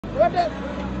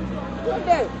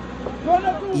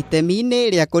Itemi-inĩ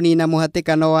rĩa kũnina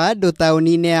mũhatĩkano wa andũ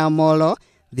taũni-inĩ ya Molo,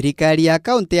 thirikari ya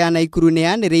kaunti ya Naikuru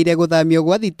nĩyanĩrĩire gũthamio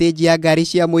gwa thitinji ya ngari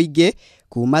cia mũingĩ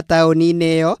kuma taũni-inĩ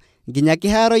ĩyo nginya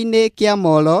kĩharo-inĩ kĩa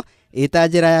Molo ĩta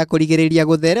njĩra ya kũrigĩrĩria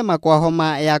gũtherema kwa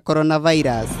homa ya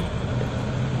coronavirus.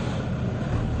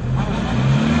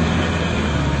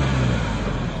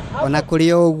 Ona kũrĩ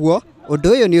ũguo, ũndũ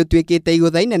ũyũ nĩ ũtuĩkĩte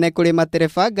igũtha inene kũrĩ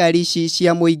matereba ngari ici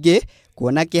cia mũingĩ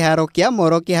kuona kĩharo kĩa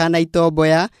Molo kĩhana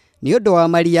itomboya nĩ ũndũ wa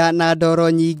maria na ndoro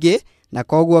nyingĩ na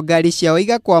koguo ngari ciao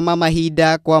igakwama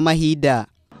mahinda kwa mahinda.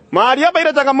 Mahali hapa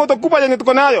ile changamoto kubwa yenye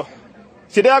tuko nayo.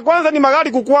 Shida ya kwanza ni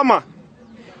magari kukwama.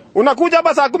 Unakuja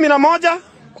hapa saa 11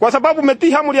 kwa sababu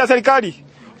umetii amri ya serikali.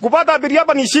 Kupata abiria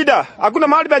hapa ni shida. Hakuna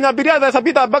mahali penye abiria anaweza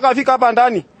pita mpaka afika hapa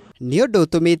ndani. Nĩ ũndũ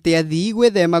ũtũmĩte athii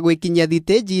gwĩthema gwĩkinyia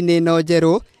thitinji-inĩ ĩno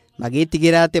njerũ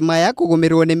magĩtigĩra atĩ maya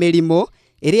kũgũmĩrwo nĩ mĩrimũ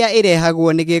ĩrĩa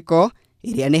ĩrehagwo nĩ gĩko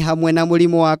ĩrĩa nĩ hamwe na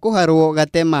mũrimũ wa kũharwo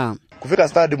gatema. Kufika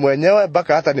stadi mwenyewe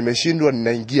mpaka hata nimeshindwa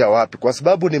ninaingia wapi kwa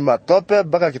sababu ni matope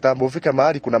mpaka kitambo ufika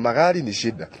mahali kuna magari ni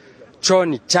shida. Choo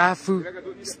ni chafu,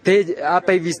 stage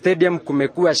hapa hivi stadium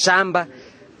kumekuwa shamba.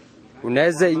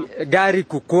 Unaweza gari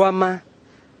kukwama.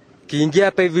 Kiingia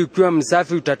hapa hivi ukiwa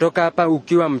msafi utatoka hapa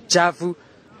ukiwa mchafu.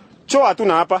 Choo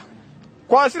hatuna hapa.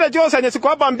 Kwa zile choo zenye siko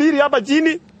hapa mbili hapa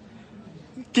chini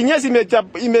kinyesi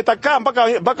imetakaa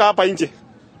mpaka hapa nje.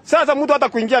 Sasa mtu hata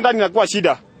kuingia ndani inakuwa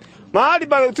shida. Mahali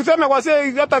pa tuseme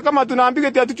wasee hata kama tunaambiwa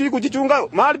eti hatujui kujichunga,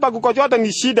 mahali pa kukojoa hata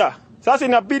ni shida. Sasa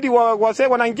inabidi wasee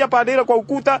wanaingia pande ile kwa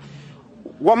ukuta.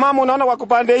 Wamama unaona wako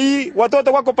pande hii,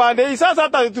 watoto wako pande hii. Sasa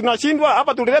hata tunashindwa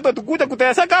hapa tuliletwa tukuje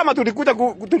kuteseka ama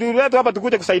tuliletwa hapa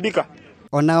tukuje kusaidika.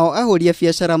 Onao ahũri a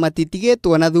biacara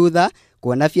matitigĩtwo na thutha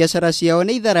kuona biacara ciao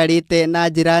nĩ ithararĩte na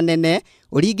njĩra nene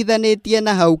ũringithanĩtie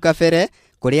na hau kabere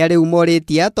kũrĩa rĩu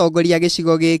morĩtie atongoria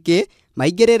gĩcigo gĩkĩ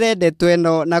maingĩrĩre ndeto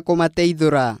ĩno na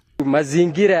kũmateithũra.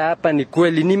 Mazingira hapa ni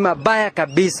kweli ni mabaya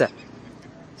kabisa.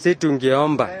 Sisi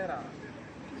tungeomba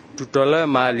tutolewe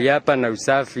mahali hapa na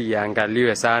usafi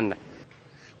yaangaliwe sana.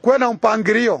 Kuwe na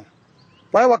mpangilio.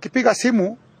 Wao wakipiga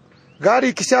simu gari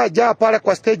ikishajaa pale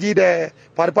kwa stage ile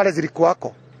pale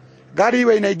zilikuwako. Gari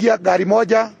iwe inaingia gari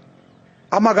moja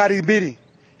ama gari mbili.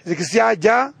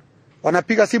 Zikishajaa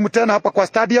wanapiga simu tena hapa kwa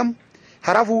stadium.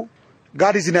 Halafu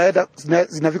gari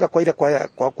zinafika kwa ile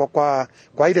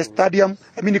kwa ile stadium,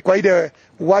 kwa ile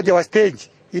uwanja wa stage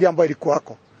ile ambayo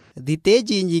ilikuwako.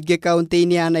 Thitinji nyingĩ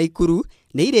kaunti-inĩ ya Naikuru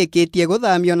nĩ irĩkĩtie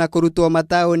gũthamio na kũrutwo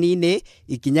mataũni-inĩ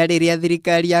ikinya rĩrĩa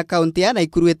thirikari ya kaunti ya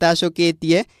Naikuru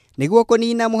ĩtacũkĩtie nĩguo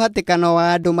kũnina mũhatĩkano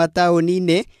wa andũ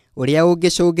mataũni-inĩ ũrĩa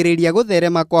ũngĩcũngĩrĩria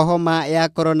gũtherema kwa homa ya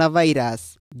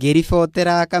coronavirus.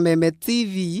 Ngĩribotera Kameme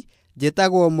TV,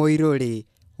 njĩtagwo Mũirũrĩ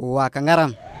wa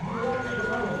Kang'ara.